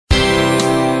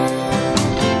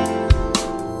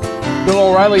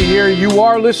Bill O'Reilly here. You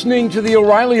are listening to the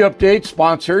O'Reilly Update,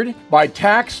 sponsored by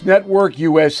Tax Network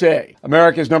USA,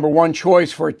 America's #1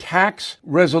 choice for tax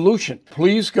resolution.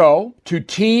 Please go to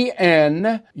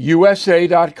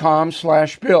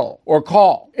tnusa.com/bill or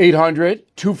call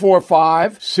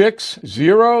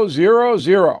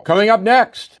 800-245-6000. Coming up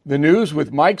next, the news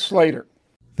with Mike Slater.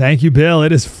 Thank you, Bill.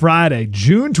 It is Friday,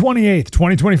 June 28th,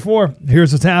 2024.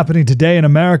 Here's what's happening today in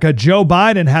America. Joe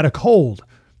Biden had a cold,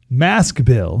 mask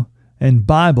bill, and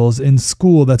Bibles in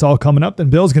school. That's all coming up.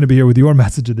 Then Bill's going to be here with your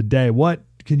message of the day. What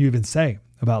can you even say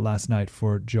about last night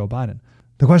for Joe Biden?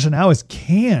 The question now is,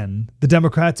 can the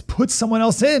Democrats put someone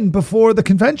else in before the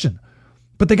convention?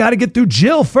 But they got to get through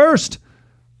Jill first.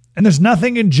 And there's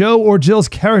nothing in Joe or Jill's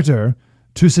character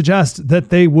to suggest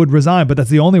that they would resign. But that's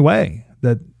the only way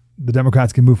that the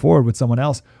Democrats can move forward with someone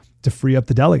else to free up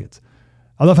the delegates.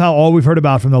 I love how all we've heard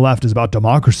about from the left is about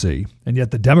democracy, and yet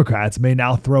the Democrats may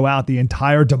now throw out the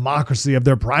entire democracy of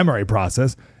their primary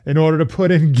process in order to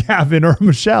put in Gavin or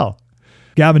Michelle.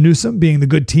 Gavin Newsom, being the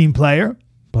good team player,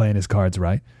 playing his cards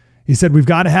right, he said, we've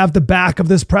got to have the back of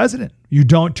this president. You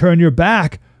don't turn your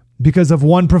back because of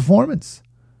one performance.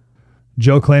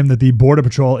 Joe claimed that the Border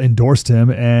Patrol endorsed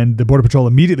him, and the Border Patrol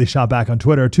immediately shot back on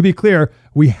Twitter. To be clear,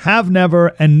 we have never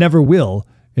and never will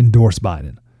endorse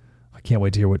Biden. I can't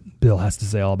wait to hear what Bill has to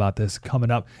say all about this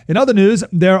coming up. In other news,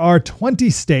 there are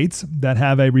 20 states that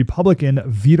have a Republican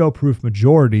veto-proof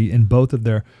majority in both of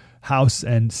their House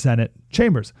and Senate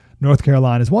chambers. North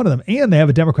Carolina is one of them, and they have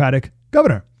a Democratic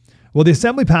governor. Well, the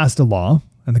Assembly passed a law,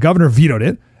 and the governor vetoed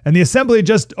it, and the Assembly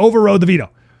just overrode the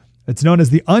veto. It's known as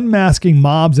the Unmasking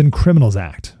Mobs and Criminals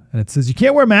Act, and it says you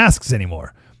can't wear masks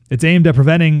anymore. It's aimed at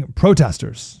preventing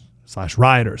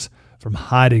protesters/rioters from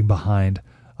hiding behind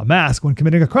a mask when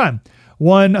committing a crime.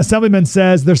 One assemblyman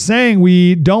says, they're saying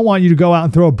we don't want you to go out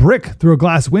and throw a brick through a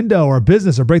glass window or a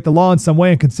business or break the law in some way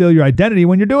and conceal your identity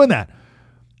when you're doing that.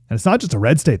 And it's not just a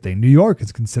red state thing. New York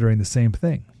is considering the same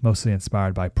thing, mostly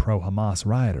inspired by pro-Hamas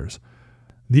rioters.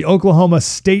 The Oklahoma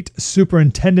State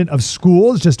Superintendent of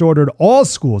Schools just ordered all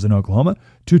schools in Oklahoma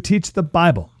to teach the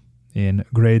Bible in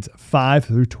grades 5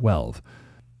 through 12.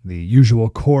 The usual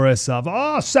chorus of,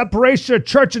 separation of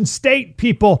church and state,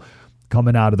 people,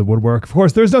 coming out of the woodwork. Of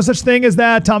course, there's no such thing as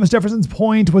that. Thomas Jefferson's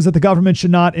point was that the government should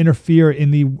not interfere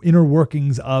in the inner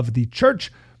workings of the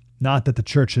church, not that the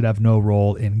church should have no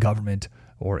role in government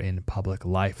or in public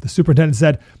life. The superintendent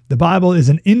said, the Bible is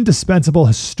an indispensable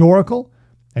historical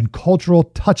and cultural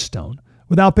touchstone.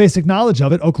 Without basic knowledge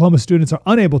of it, Oklahoma students are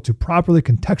unable to properly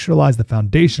contextualize the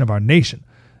foundation of our nation,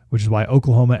 which is why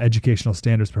Oklahoma educational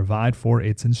standards provide for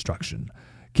its instruction.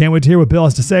 Can't wait to hear what Bill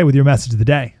has to say with your message of the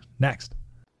day. Next.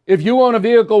 If you own a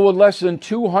vehicle with less than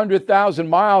 200,000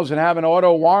 miles and have an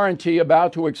auto warranty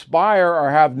about to expire or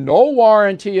have no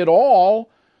warranty at all,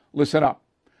 listen up.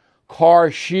 Car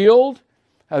Shield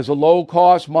has a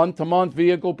low-cost month-to-month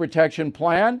vehicle protection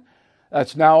plan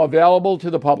that's now available to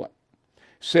the public.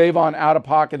 Save on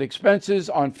out-of-pocket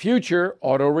expenses on future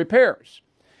auto repairs.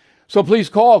 So please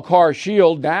call Car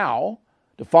Shield now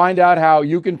to find out how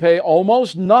you can pay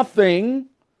almost nothing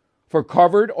for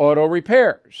covered auto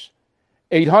repairs.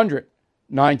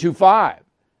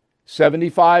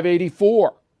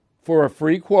 800-925-7584 for a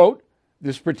free quote.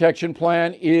 This protection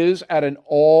plan is at an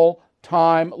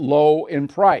all-time low in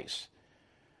price.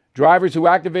 Drivers who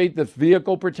activate the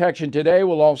vehicle protection today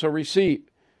will also receive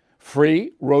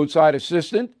free roadside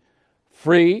assistance,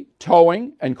 free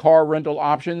towing, and car rental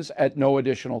options at no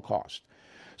additional cost.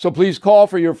 So please call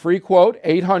for your free quote,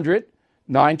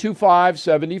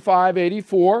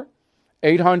 800-925-7584,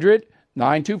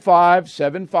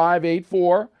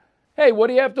 800-925-7584. Hey, what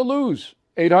do you have to lose?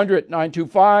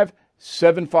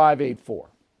 800-925-7584.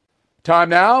 Time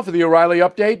now for the O'Reilly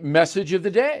Update message of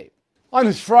the day. On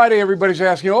this Friday, everybody's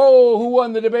asking, who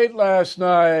won the debate last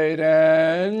night?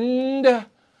 And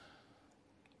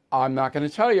I'm not going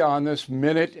to tell you on this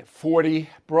minute 40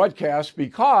 broadcast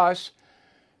because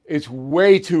it's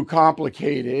way too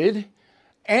complicated.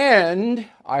 And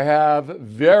I have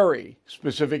very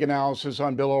specific analysis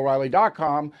on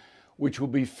BillO'Reilly.com, which will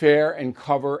be fair and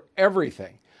cover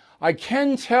everything. I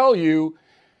can tell you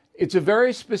it's a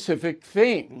very specific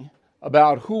thing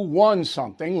about who won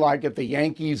something, like if the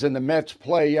Yankees and the Mets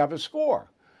play, you have a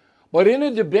score. But in a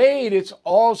debate, it's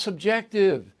all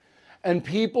subjective, and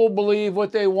people believe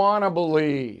what they want to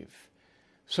believe.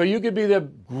 So you could be the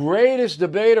greatest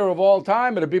debater of all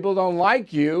time, but if people don't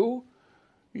like you,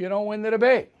 you don't win the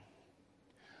debate.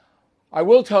 I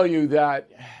will tell you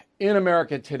that in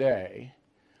America today,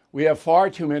 we have far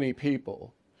too many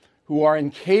people who are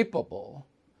incapable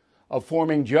of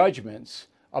forming judgments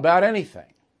about anything.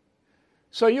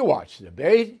 So you watch the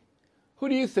debate. Who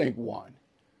do you think won?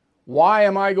 Why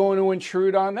am I going to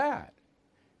intrude on that?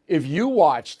 If you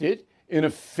watched it in a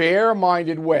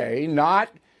fair-minded way, not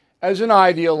as an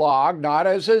ideologue, not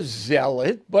as a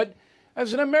zealot, but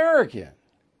as an American,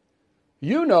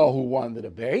 you know who won the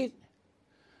debate.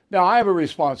 Now, I have a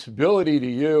responsibility to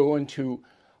you and to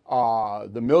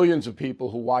the millions of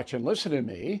people who watch and listen to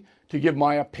me to give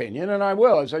my opinion, and I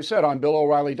will, as I said, on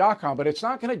BillO'Reilly.com, but it's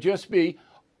not going to just be,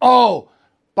 oh,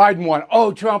 Biden won,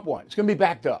 oh, Trump won. It's going to be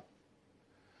backed up.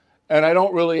 And I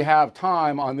don't really have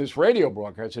time on this radio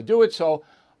broadcast to do it, so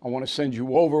I want to send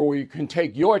you over where you can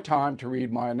take your time to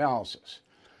read my analysis.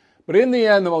 But in the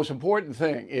end, the most important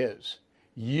thing is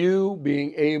you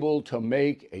being able to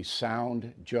make a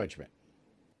sound judgment.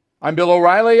 I'm Bill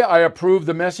O'Reilly. I approve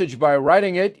the message by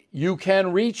writing it. You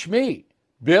can reach me,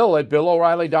 Bill at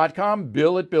BillO'Reilly.com,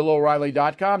 Bill at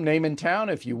BillO'Reilly.com, name and town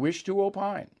if you wish to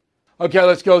opine. Okay,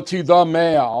 let's go to the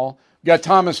mail. We got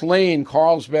Thomas Lane,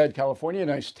 Carlsbad, California,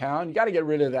 nice town. You got to get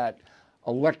rid of that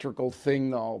electrical thing,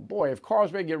 though. Boy, if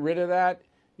Carlsbad get rid of that,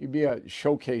 you'd be a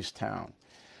showcase town.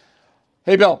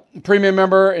 Hey, Bill, premium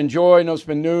member, enjoy. No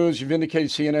spin news. You've indicated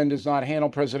CNN does not handle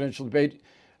presidential debate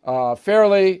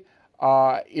fairly.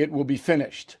 It will be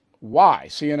finished. Why?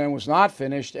 CNN was not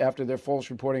finished after their false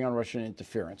reporting on Russian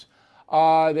interference.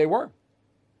 They were.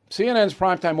 CNN's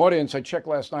primetime audience, I checked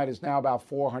last night, is now about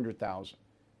 400,000.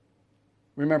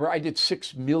 Remember, I did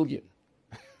 6 million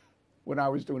when I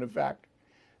was doing a fact.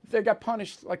 They got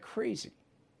punished like crazy.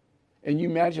 And you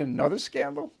imagine another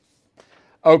scandal?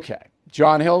 Okay.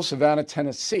 John Hill, Savannah,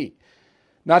 Tennessee.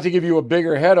 Not to give you a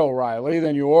bigger head, O'Reilly,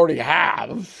 than you already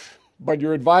have, but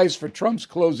your advice for Trump's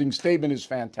closing statement is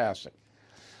fantastic.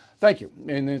 Thank you.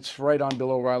 And it's right on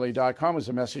BillO'Reilly.com as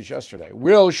a message yesterday.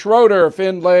 Will Schroeder,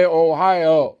 Findlay,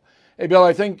 Ohio. Hey, Bill,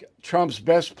 I think Trump's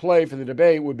best play for the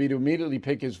debate would be to immediately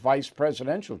pick his vice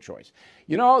presidential choice.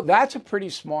 You know, that's a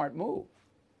pretty smart move.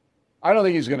 I don't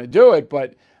think he's going to do it,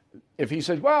 but if he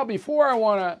says, well, before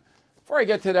I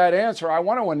get to that answer, I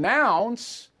want to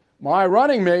announce my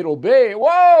running mate will be,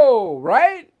 whoa,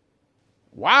 right?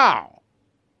 Wow.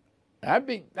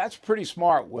 That's pretty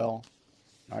smart, Will.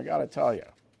 I got to tell you.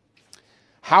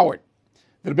 Howard,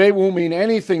 the debate won't mean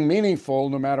anything meaningful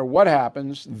no matter what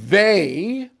happens.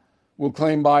 They will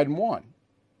claim Biden won,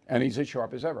 and he's as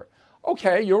sharp as ever.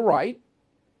 Okay, you're right.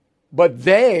 But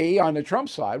they, on the Trump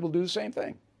side, will do the same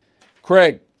thing.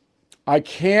 Craig, I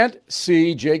can't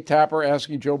see Jake Tapper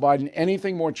asking Joe Biden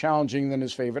anything more challenging than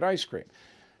his favorite ice cream.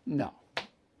 No.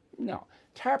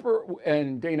 Tapper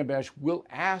and Dana Bash will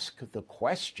ask the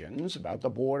questions about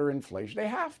the border inflation. They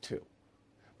have to.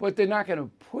 But they're not going to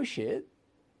push it.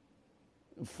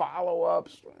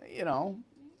 Follow-ups,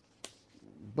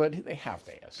 but they have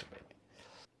to ask it.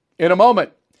 In a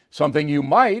moment, something you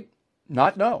might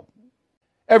not know.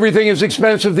 Everything is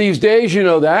expensive these days, you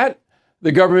know that.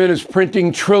 The government is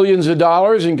printing trillions of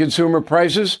dollars and consumer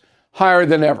prices higher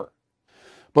than ever.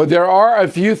 But there are a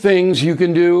few things you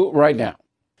can do right now.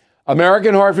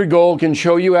 American Hartford Gold can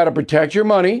show you how to protect your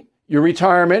money, your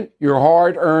retirement, your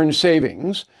hard-earned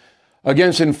savings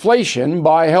against inflation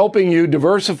by helping you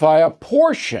diversify a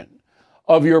portion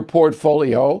of your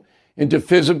portfolio into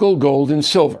physical gold and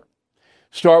silver.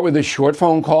 Start with a short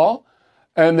phone call,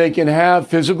 and they can have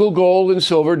physical gold and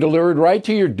silver delivered right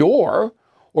to your door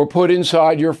or put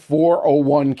inside your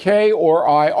 401k or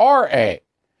IRA.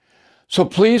 So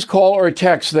please call or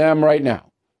text them right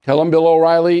now. Tell them Bill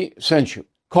O'Reilly sent you.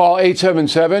 Call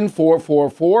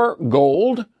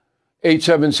 877-444-GOLD,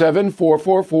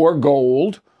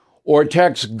 877-444-GOLD, or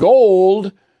text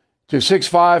GOLD to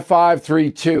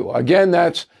 65532. Again,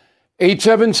 that's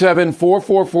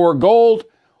 877-444-GOLD,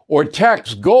 or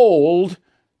text GOLD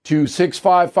to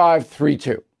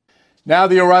 65532. Now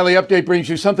the O'Reilly Update brings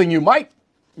you something you might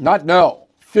not know.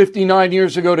 59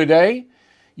 years ago today,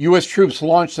 U.S. troops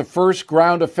launched the first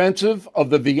ground offensive of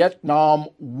the Vietnam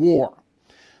War.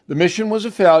 The mission was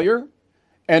a failure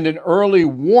and an early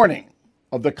warning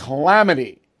of the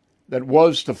calamity that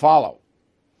was to follow.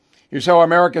 Here's how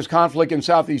America's conflict in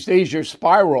Southeast Asia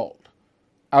spiraled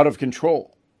out of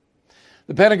control.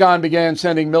 The Pentagon began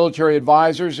sending military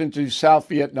advisors into South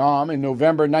Vietnam in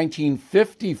November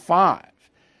 1955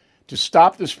 to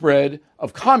stop the spread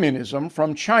of communism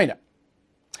from China.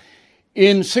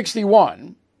 In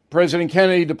 '61, President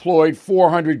Kennedy deployed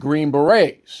 400 Green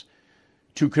Berets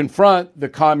to confront the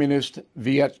communist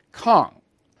Viet Cong.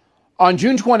 On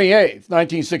June 28,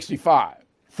 1965,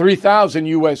 3,000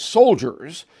 U.S.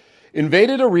 soldiers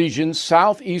invaded a region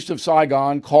southeast of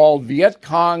Saigon called Viet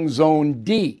Cong Zone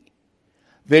D.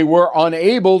 They were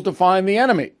unable to find the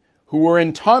enemy, who were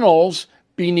in tunnels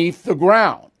beneath the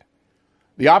ground.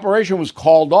 The operation was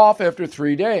called off after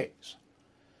 3 days.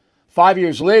 5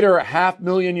 years later,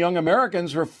 500,000 young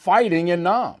Americans are fighting in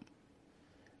Nam.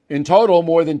 In total,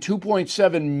 more than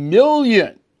 2.7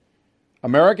 million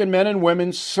American men and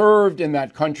women served in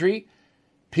that country,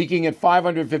 peaking at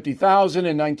 550,000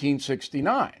 in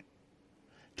 1969.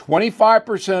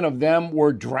 25% of them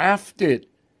were drafted.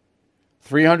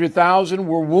 300,000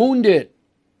 were wounded.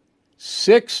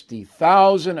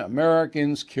 60,000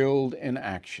 Americans killed in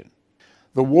action.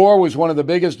 The war was one of the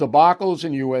biggest debacles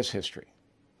in U.S. history.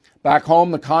 Back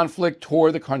home, the conflict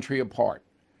tore the country apart.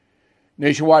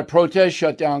 Nationwide protests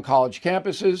shut down college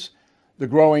campuses. The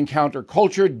growing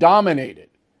counterculture dominated.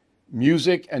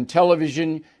 Music and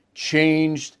television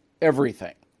changed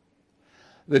everything.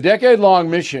 The decade-long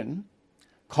mission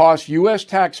cost U.S.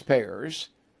 taxpayers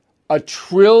 $1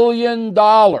 trillion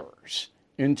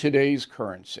in today's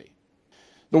currency.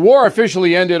 The war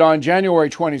officially ended on January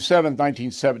 27,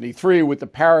 1973, with the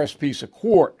Paris Peace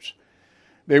Accords.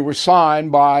 They were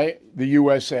signed by the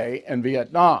USA and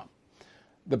Vietnam.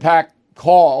 The pact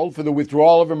called for the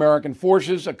withdrawal of American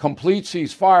forces, a complete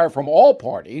ceasefire from all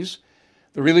parties,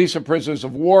 the release of prisoners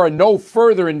of war, and no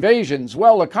further invasions.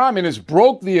 Well, the communists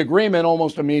broke the agreement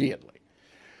almost immediately.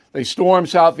 They stormed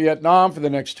South Vietnam for the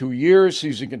next 2 years,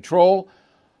 seizing control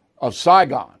of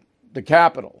Saigon, the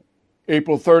capital,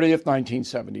 April 30th,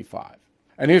 1975.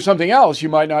 And here's something else you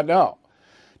might not know.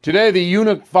 Today, the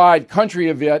unified country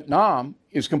of Vietnam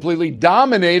is completely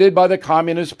dominated by the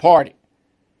Communist Party.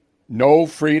 No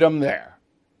freedom there.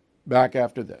 Back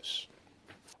after this.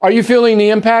 Are you feeling the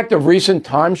impact of recent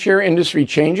timeshare industry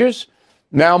changes?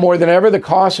 Now more than ever, the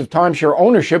costs of timeshare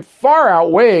ownership far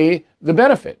outweigh the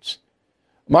benefits.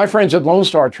 My friends at Lone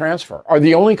Star Transfer are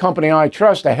the only company I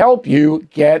trust to help you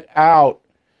get out.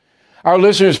 Our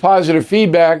listeners' positive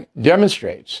feedback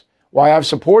demonstrates why I've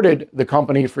supported the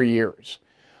company for years.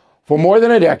 For more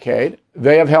than a decade,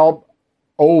 they have helped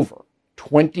over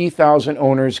 20,000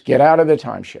 owners get out of the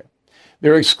timeshare.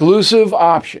 Their exclusive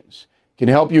options can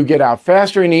help you get out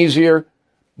faster and easier,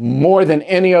 more than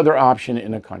any other option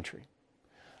in the country.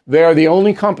 They are the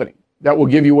only company that will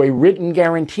give you a written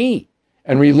guarantee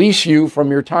and release you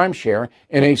from your timeshare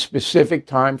in a specific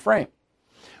time frame.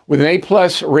 With an A+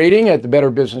 rating at the Better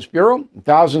Business Bureau and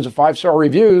thousands of 5-star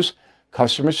reviews,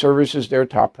 customer service is their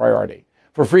top priority.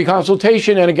 For free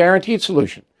consultation and a guaranteed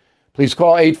solution, please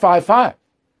call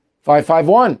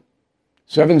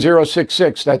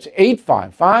 855-551-7066. That's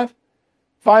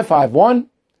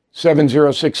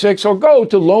 855-551-7066, or go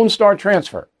to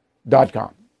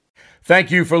LoneStarTransfer.com.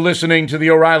 Thank you for listening to the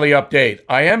O'Reilly Update.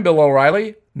 I am Bill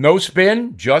O'Reilly. No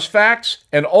spin, just facts,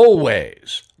 and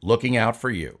always looking out for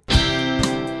you.